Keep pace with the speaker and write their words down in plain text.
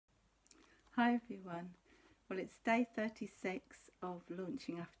Hi everyone. Well, it's day 36 of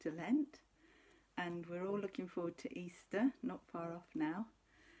launching after Lent, and we're all looking forward to Easter, not far off now.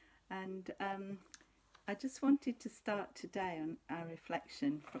 And I just wanted to start today on our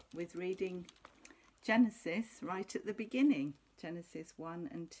reflection with reading Genesis right at the beginning. Genesis 1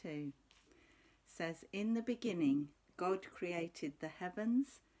 and 2 says, "In the beginning God created the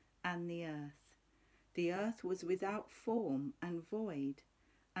heavens and the earth. The earth was without form and void,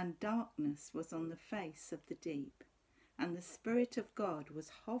 and darkness was on the face of the deep, and the Spirit of God was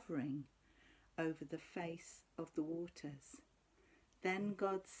hovering over the face of the waters. Then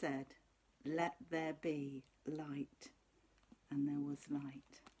God said, 'Let there be light,' and there was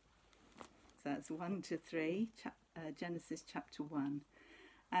light." So that's 1 to 3, Genesis chapter 1.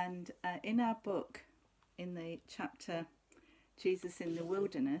 And in our book, in the chapter Jesus in the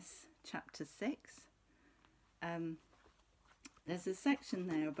Wilderness, chapter 6, there's a section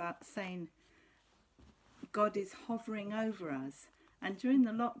there about saying God is hovering over us. And during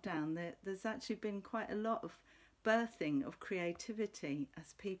the lockdown, there's actually been quite a lot of birthing of creativity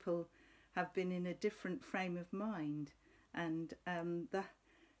as people have been in a different frame of mind. And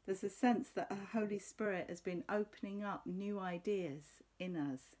there's a sense that the Holy Spirit has been opening up new ideas in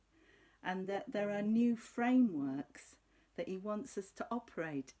us, and that there are new frameworks that he wants us to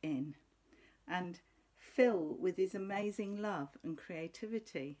operate in and fill with his amazing love and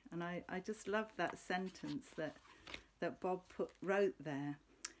creativity. And I just love that sentence that Bob wrote there.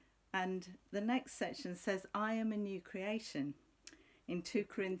 And the next section says, "I am a new creation." In 2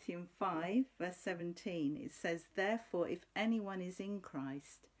 Corinthians 5 verse 17 it says, "Therefore if anyone is in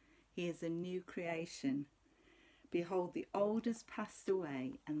Christ, he is a new creation. Behold, the old has passed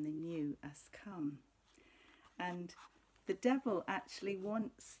away and the new has come." And the devil actually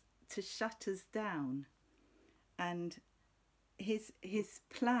wants to shut us down, and his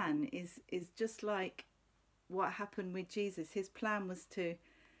plan is just like what happened with Jesus. His plan was to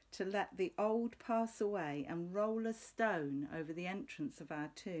let the old pass away and roll a stone over the entrance of our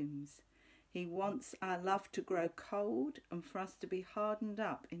tombs. He wants our love to grow cold and for us to be hardened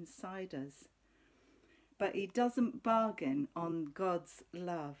up inside us. But he doesn't bargain on God's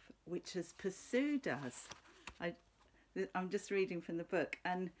love, which has pursued us. I'm just reading from the book,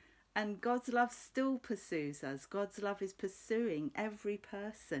 and God's love still pursues us. God's love is pursuing every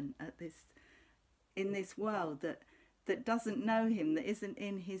person in this world that doesn't know him, that isn't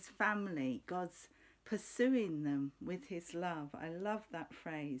in his family. God's pursuing them with his love. I love that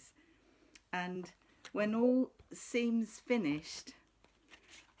phrase. And when all seems finished,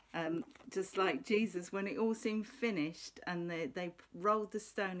 just like Jesus, when it all seemed finished and they rolled the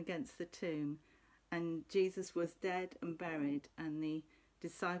stone against the tomb, and Jesus was dead and buried, and the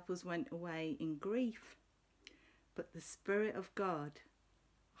disciples went away in grief, but the Spirit of God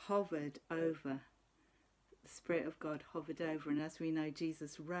hovered over. The Spirit of God hovered over, and as we know,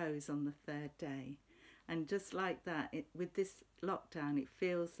 Jesus rose on the third day. And just like that, with this lockdown, it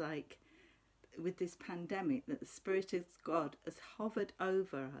feels like, with this pandemic, that the Spirit of God has hovered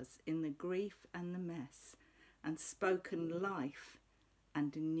over us in the grief and the mess, and spoken life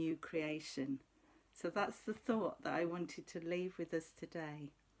and a new creation. So that's the thought that I wanted to leave with us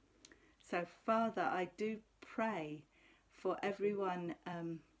today. So Father, I do pray for everyone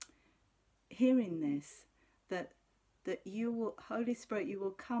hearing this, that you will, Holy Spirit, you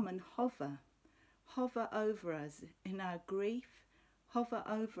will come and hover over us in our grief, hover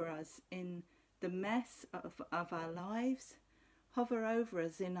over us in the mess of our lives, hover over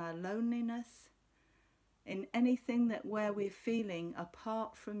us in our loneliness, in anything where we're feeling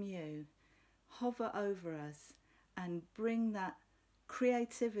apart from you. Hover over us and bring that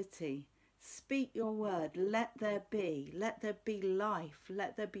creativity. Speak your word. Let there be life.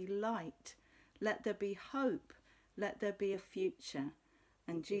 Let there be light. Let there be hope. Let there be a future.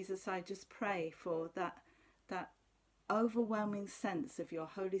 And Jesus, I just pray for that overwhelming sense of your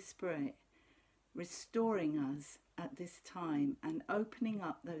Holy Spirit restoring us at this time and opening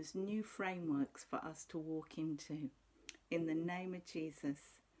up those new frameworks for us to walk into. In the name of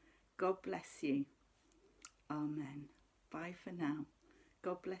Jesus. God bless you. Amen. Bye for now.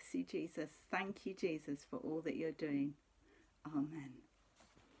 God bless you, Jesus. Thank you, Jesus, for all that you're doing. Amen.